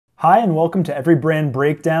Hi, and welcome to Every Brand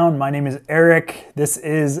Breakdown. My name is Eric. This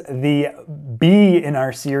is the B in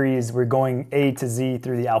our series. We're going A to Z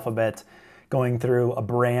through the alphabet, going through a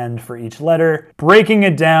brand for each letter, breaking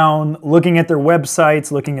it down, looking at their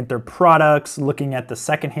websites, looking at their products, looking at the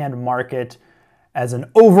secondhand market as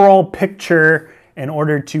an overall picture in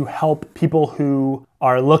order to help people who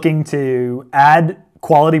are looking to add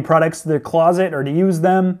quality products to their closet or to use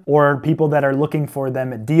them, or people that are looking for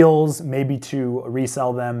them at deals, maybe to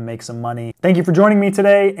resell them, make some money. Thank you for joining me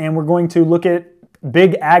today, and we're going to look at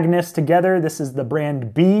Big Agnes together. This is the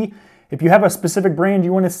brand B. If you have a specific brand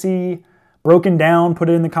you want to see broken down, put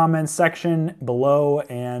it in the comments section below,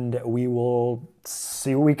 and we will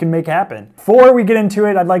see what we can make happen. Before we get into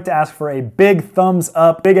it, I'd like to ask for a big thumbs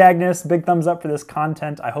up. Big Agnes, big thumbs up for this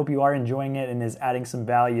content. I hope you are enjoying it and is adding some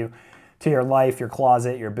value to your life, your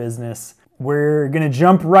closet, your business. We're gonna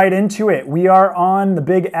jump right into it. We are on the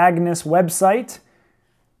Big Agnes website.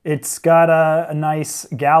 It's got a nice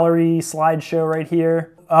gallery slideshow right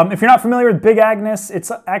here. If you're not familiar with Big Agnes,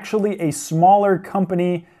 it's actually a smaller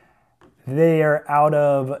company. They are out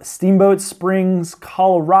of Steamboat Springs,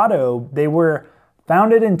 Colorado. They were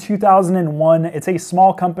founded in 2001. It's a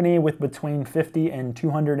small company with between 50 and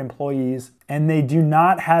 200 employees, and they do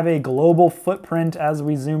not have a global footprint. As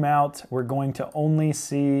we zoom out, we're going to only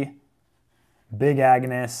see Big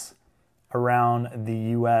Agnes around the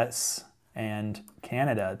US and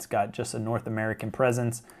Canada. It's got just a North American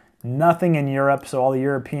presence, nothing in Europe, so all the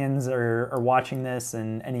Europeans are watching this,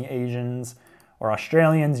 and any Asians or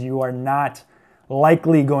Australians, you are not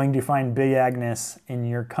likely going to find Big Agnes in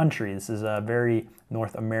your country. This is a very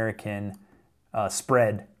North American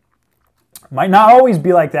spread. Might not always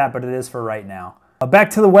be like that, but it is for right now. Back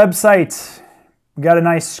to the website. We got a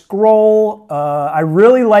nice scroll. I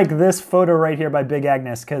really like this photo right here by Big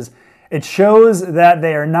Agnes because it shows that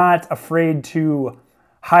they are not afraid to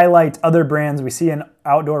highlight other brands. We see an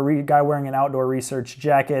outdoor guy wearing an outdoor research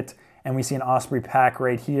jacket, and we see an Osprey pack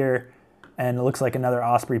right here, and it looks like another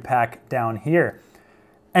Osprey pack down here.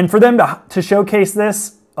 And for them to showcase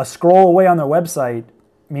this, a scroll away on their website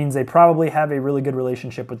means they probably have a really good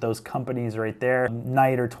relationship with those companies right there.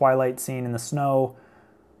 Night or twilight scene in the snow,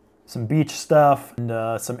 some beach stuff, and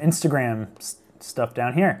some Instagram stuff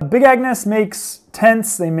down here. Big Agnes makes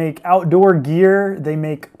tents, they make outdoor gear, they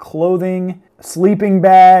make clothing, sleeping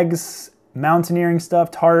bags, mountaineering stuff,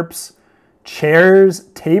 tarps, chairs,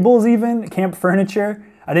 tables even, camp furniture.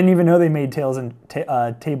 I didn't even know they made tables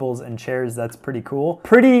and chairs. That's pretty cool.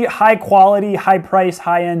 Pretty high quality, high price,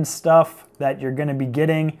 high end stuff that you're gonna be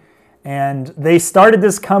getting. And they started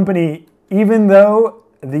this company even though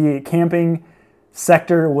the camping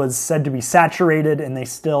sector was said to be saturated, and they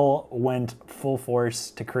still went full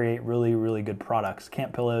force to create really, really good products.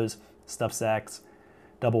 Camp pillows, stuffed sacks,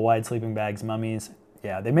 double wide sleeping bags, mummies.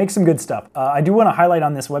 Yeah, they make some good stuff. I do wanna highlight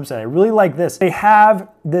on this website, I really like this. They have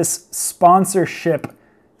this sponsorship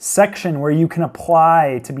section where you can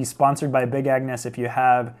apply to be sponsored by Big Agnes if you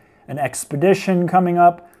have an expedition coming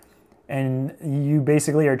up, and you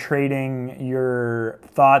basically are trading your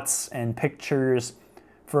thoughts and pictures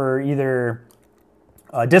for either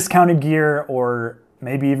discounted gear or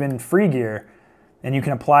maybe even free gear, and you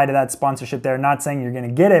can apply to that sponsorship there. Not saying you're going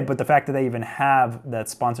to get it, but the fact that they even have that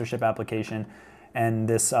sponsorship application and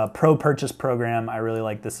this pro purchase program, I really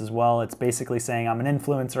like this as well. It's basically saying I'm an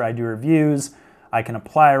influencer, I do reviews, I can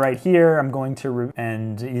apply right here. I'm going to,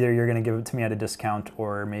 and either you're going to give it to me at a discount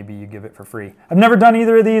or maybe you give it for free. I've never done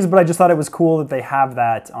either of these, but I just thought it was cool that they have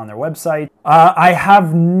that on their website. I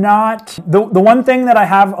have not, the one thing that I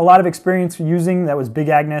have a lot of experience using that was Big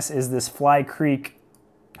Agnes is this Fly Creek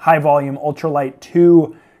high volume ultralight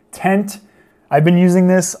 2 tent. I've been using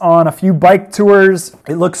this on a few bike tours.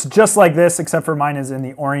 It looks just like this, except for mine is in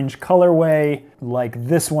the orange colorway, like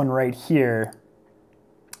this one right here.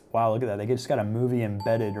 Wow, look at that. They just got a movie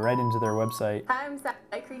embedded right into their website.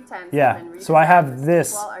 Yeah, so I have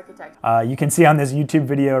this. You can see on this YouTube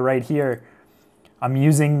video right here, I'm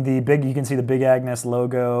using the you can see the Big Agnes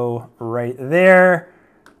logo right there.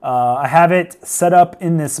 I have it set up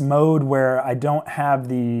in this mode where I don't have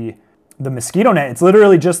the mosquito net. It's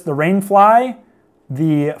literally just the rain fly,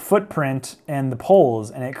 the footprint, and the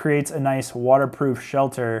poles, and it creates a nice waterproof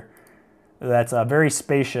shelter that's very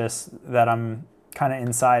spacious that I'm kind of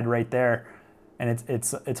inside right there, and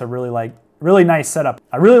it's a really nice setup.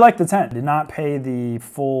 I really like the tent. I did not pay the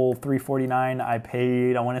full $349. I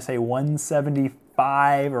paid, I want to say $175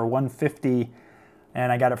 or $150,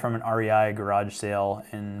 and I got it from an REI garage sale.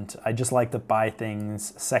 And I just like to buy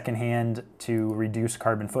things secondhand to reduce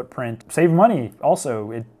carbon footprint, save money.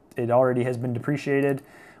 Also, it already has been depreciated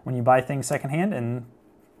when you buy things secondhand, and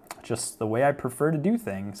just the way I prefer to do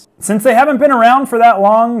things. Since they haven't been around for that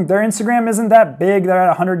long, their Instagram isn't that big. They're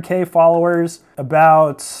at 100K followers,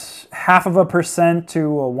 about 0.5%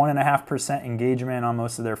 to a 1.5% engagement on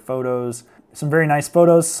most of their photos. Some very nice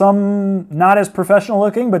photos, some not as professional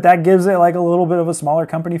looking, but that gives it like a little bit of a smaller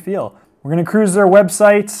company feel. We're gonna cruise their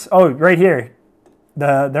website. Oh, right here.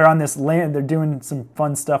 They're on this land, they're doing some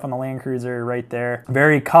fun stuff on the Land Cruiser right there.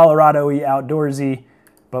 Very Colorado-y, outdoorsy.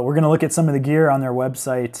 But we're gonna look at some of the gear on their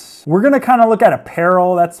website. We're gonna kind of look at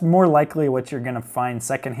apparel. That's more likely what you're gonna find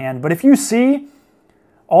secondhand. But if you see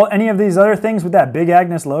any of these other things with that Big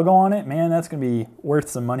Agnes logo on it, man, that's gonna be worth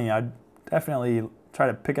some money. I'd definitely try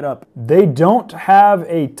to pick it up. They don't have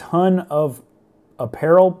a ton of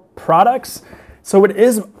apparel products, so it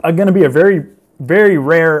is gonna be a very, very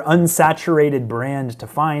rare, unsaturated brand to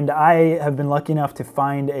find. I have been lucky enough to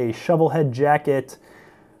find a shovelhead jacket,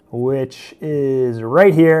 which is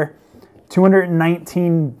right here,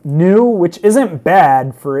 219 new, which isn't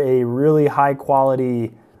bad for a really high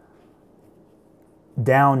quality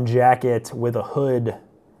down jacket with a hood,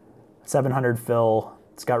 700 fill.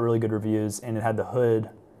 It's got really good reviews, and it had the hood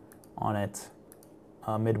on it,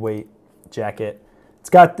 mid-weight jacket. It's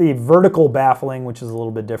got the vertical baffling, which is a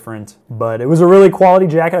little bit different, but it was a really quality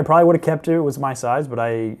jacket. I probably would have kept it. It was my size, but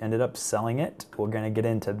I ended up selling it. We're gonna get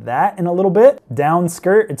into that in a little bit. Down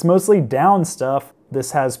skirt, it's mostly down stuff.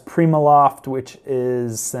 This has Primaloft, which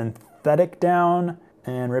is synthetic down,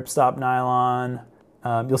 and ripstop nylon.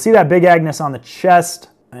 You'll see that Big Agnes on the chest,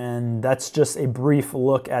 and that's just a brief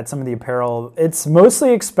look at some of the apparel. It's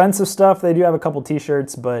mostly expensive stuff. They do have a couple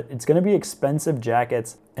t-shirts, but it's gonna be expensive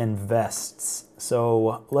jackets and vests.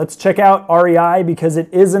 So let's check out REI because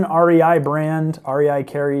it is an REI brand. REI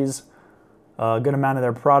carries a good amount of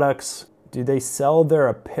their products. Do they sell their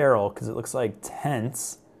apparel? Because it looks like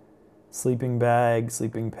tents, sleeping bags,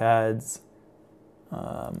 sleeping pads.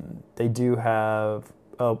 They do have,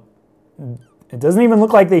 oh, it doesn't even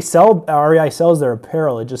look like they sell, REI sells their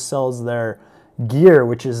apparel. It just sells their gear,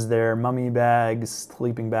 which is their mummy bags,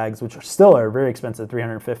 sleeping bags, which are still very expensive,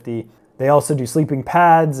 $350. They also do sleeping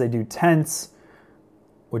pads. They do tents,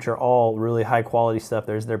 which are all really high quality stuff.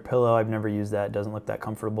 There's their pillow. I've never used that. It doesn't look that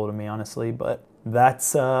comfortable to me, honestly, but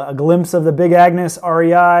that's a glimpse of the Big Agnes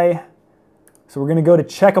REI. So we're gonna go to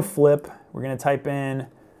check a flip. We're gonna type in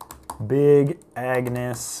Big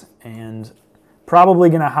Agnes and probably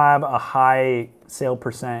gonna have a high sale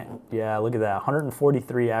percent. Yeah, look at that,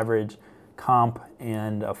 143 average comp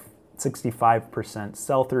and a 65%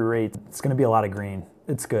 sell-through rate. It's gonna be a lot of green.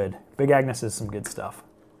 It's good. Big Agnes is some good stuff.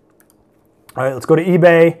 All right, let's go to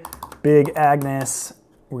eBay, Big Agnes.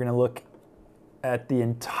 We're gonna look at the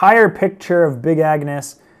entire picture of Big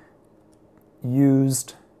Agnes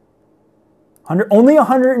used. Only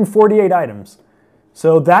 148 items.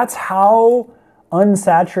 So that's how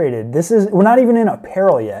unsaturated. We're not even in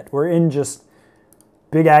apparel yet. We're in just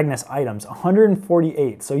Big Agnes items,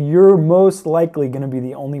 148. So you're most likely gonna be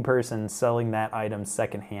the only person selling that item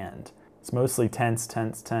secondhand. It's mostly tents,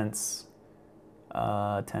 tents, tents.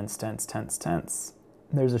 Tents, tents, tents, tents.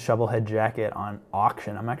 There's a shovelhead jacket on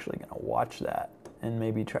auction. I'm actually gonna watch that and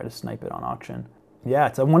maybe try to snipe it on auction. Yeah,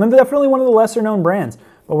 it's definitely one of the lesser known brands.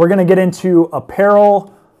 But we're gonna get into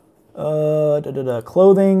apparel,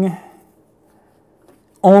 clothing.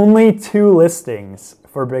 Only 2 listings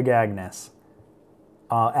for Big Agnes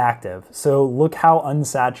active. So look how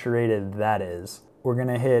unsaturated that is. We're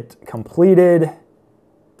gonna hit completed.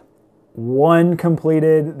 1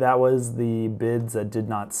 completed, that was the bids that did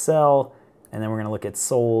not sell. And then we're gonna look at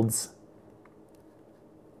solds.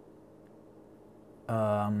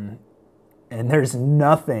 And there's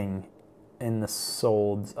nothing in the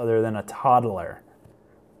solds other than a toddler.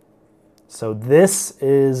 So this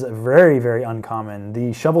is very, very uncommon. The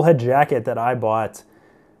shovelhead jacket that I bought,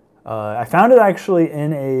 I found it actually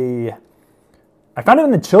I found it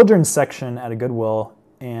in the children's section at a Goodwill,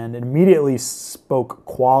 and it immediately spoke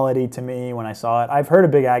quality to me when I saw it. I've heard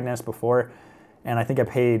of Big Agnes before, and I think I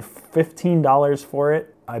paid $15 for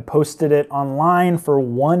it. I posted it online for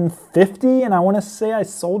 $150, and I want to say I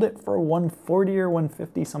sold it for $140 or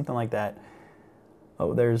 $150, something like that.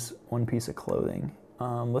 Oh, there's one piece of clothing.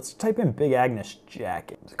 Let's type in Big Agnes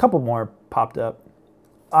jacket. A couple more popped up.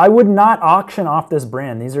 I would not auction off this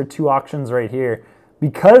brand. These are 2 auctions right here.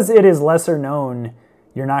 Because it is lesser known,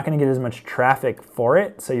 you're not going to get as much traffic for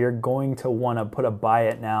it, so you're going to want to put a buy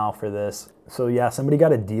it now for this. So yeah, somebody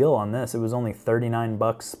got a deal on this. It was only 39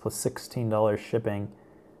 bucks plus $16 shipping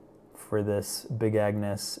for this Big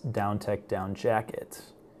Agnes down tech down jacket.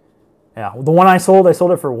 Yeah, the one I sold it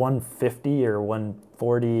for $150 or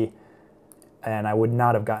 $140, and I would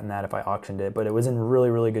not have gotten that if I auctioned it, but it was in really,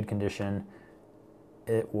 really good condition.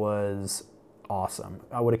 It was awesome.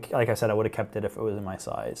 Like I said, I would have kept it if it was in my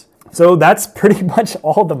size. So that's pretty much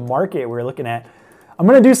all the market we're looking at. I'm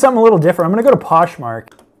gonna do something a little different. I'm gonna go to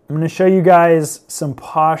Poshmark. I'm gonna show you guys some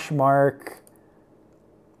Poshmark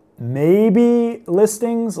maybe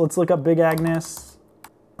listings. Let's look up Big Agnes.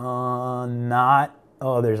 Not,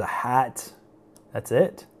 oh, there's a hat. That's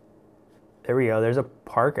it. There we go, there's a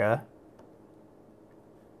parka.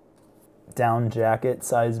 Down jacket,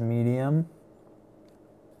 size medium.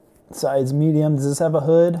 Size medium, does this have a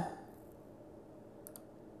hood?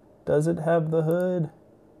 Does it have the hood?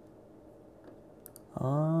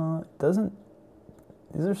 It doesn't.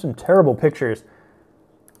 These are some terrible pictures.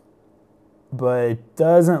 But it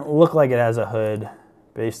doesn't look like it has a hood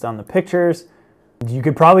based on the pictures. You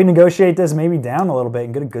could probably negotiate this maybe down a little bit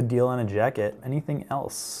and get a good deal on a jacket. Anything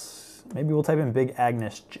else? Maybe we'll type in Big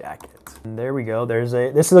Agnes jacket. And there we go. There's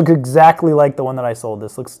a, this looks exactly like the one that I sold.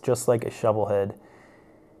 This looks just like a shovel head.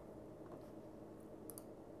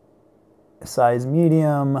 Size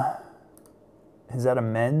medium. Is that a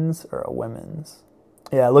men's or a women's?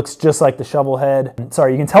 Yeah, it looks just like the shovel head.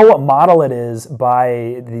 Sorry, you can tell what model it is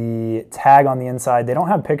by the tag on the inside. They don't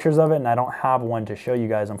have pictures of it, and I don't have one to show you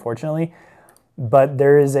guys, unfortunately. But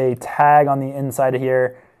there is a tag on the inside of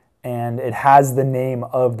here, and it has the name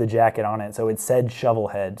of the jacket on it. So it said shovel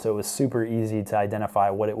head, so it was super easy to identify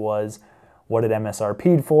what it was, what it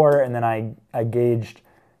MSRP'd for, and then I gauged,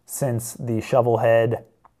 since the shovel head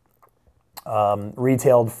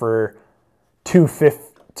retailed for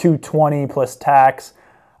 $220 plus tax,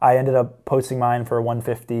 I ended up posting mine for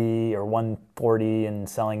 $150 or $140 and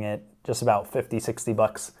selling it just about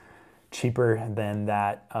 $50-60 cheaper than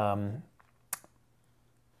that.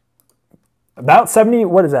 About 70,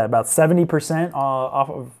 what is that? About 70% off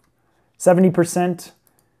of 70%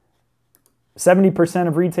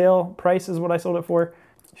 of retail price is what I sold it for.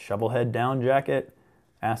 Shovelhead down jacket,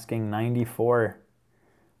 asking $94.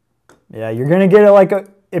 Yeah, you're gonna get it like a,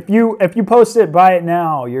 if you post it, buy it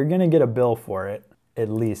now, you're gonna get a bill for it, at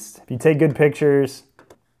least. If you take good pictures,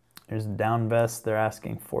 there's a down vest, they're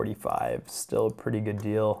asking $45. Still a pretty good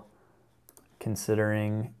deal,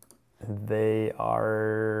 considering they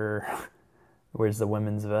are, where's the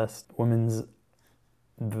women's vest? Women's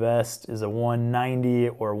vest is a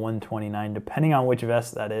 $190 or $129, depending on which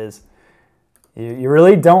vest that is. You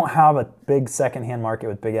really don't have a big secondhand market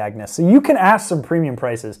with Big Agnes. So you can ask some premium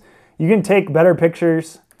prices. You can take better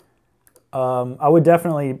pictures. I would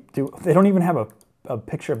definitely do, they don't even have a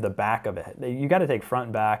picture of the back of it. You got to take front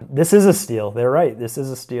and back. This is a steal. They're right. This is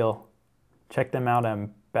a steal. Check them out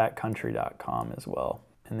on backcountry.com as well.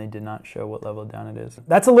 And they did not show what level down it is.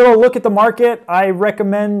 That's a little look at the market. I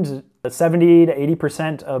recommend 70 to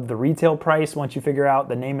 80% of the retail price once you figure out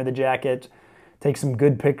the name of the jacket. Take some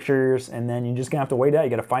good pictures, and then you're just gonna have to wait out. You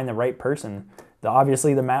gotta find the right person.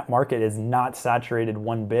 Obviously, the market is not saturated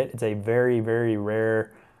one bit. It's a very, very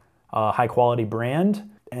rare, high quality brand.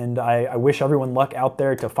 And I wish everyone luck out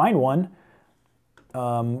there to find one.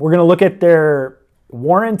 We're gonna look at their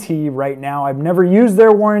warranty right now. I've never used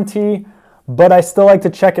their warranty, but I still like to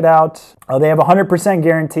check it out. They have a 100%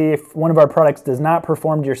 guarantee. If one of our products does not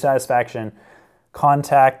perform to your satisfaction,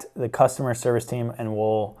 contact the customer service team and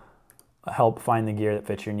we'll help find the gear that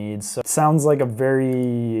fits your needs. So it sounds like a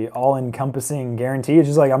very all-encompassing guarantee. It's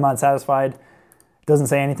just like, I'm not satisfied. It doesn't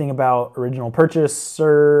say anything about original purchase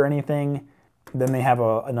or anything. Then they have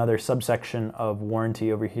another subsection of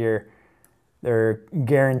warranty over here. They're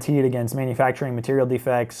guaranteed against manufacturing material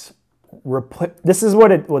defects. This is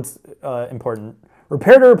what's important.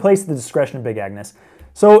 Repair to replace the discretion of Big Agnes.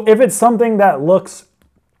 So if it's something that looks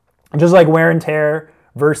just like wear and tear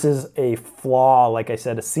versus a flaw, like I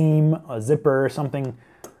said, a seam, a zipper or something,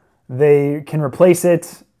 they can replace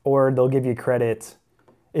it or they'll give you credit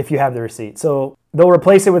if you have the receipt. So they'll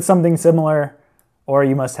replace it with something similar, or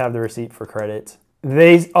you must have the receipt for credit.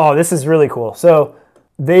 Oh, this is really cool. So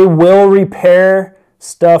they will repair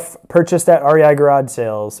stuff purchased at REI garage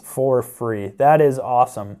sales for free. That is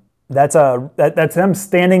awesome. That's them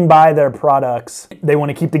standing by their products. They want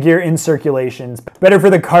to keep the gear in circulation. Better for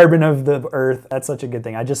the carbon of the earth. That's such a good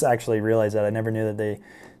thing. I just actually realized that. I never knew that they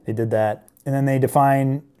did that. And then they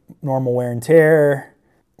define normal wear and tear.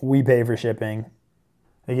 We pay for shipping.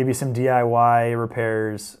 They give you some DIY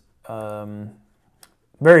repairs.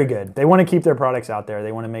 Very good. They want to keep their products out there.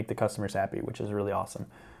 They want to make the customers happy, which is really awesome.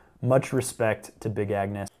 Much respect to Big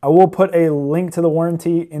Agnes. I will put a link to the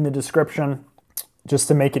warranty in the description just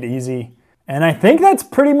to make it easy. And I think that's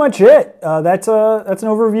pretty much it. That's an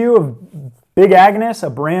overview of Big Agnes, a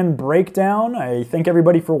brand breakdown. I thank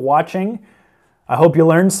everybody for watching. I hope you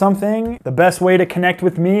learned something. The best way to connect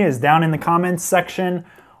with me is down in the comments section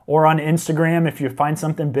Or on Instagram, if you find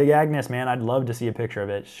something Big Agnes, man, I'd love to see a picture of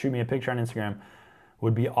it. Shoot me a picture on Instagram.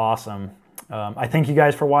 Would be awesome. I thank you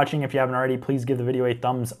guys for watching. If you haven't already, please give the video a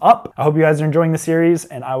thumbs up. I hope you guys are enjoying the series,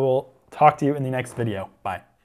 and I will talk to you in the next video. Bye.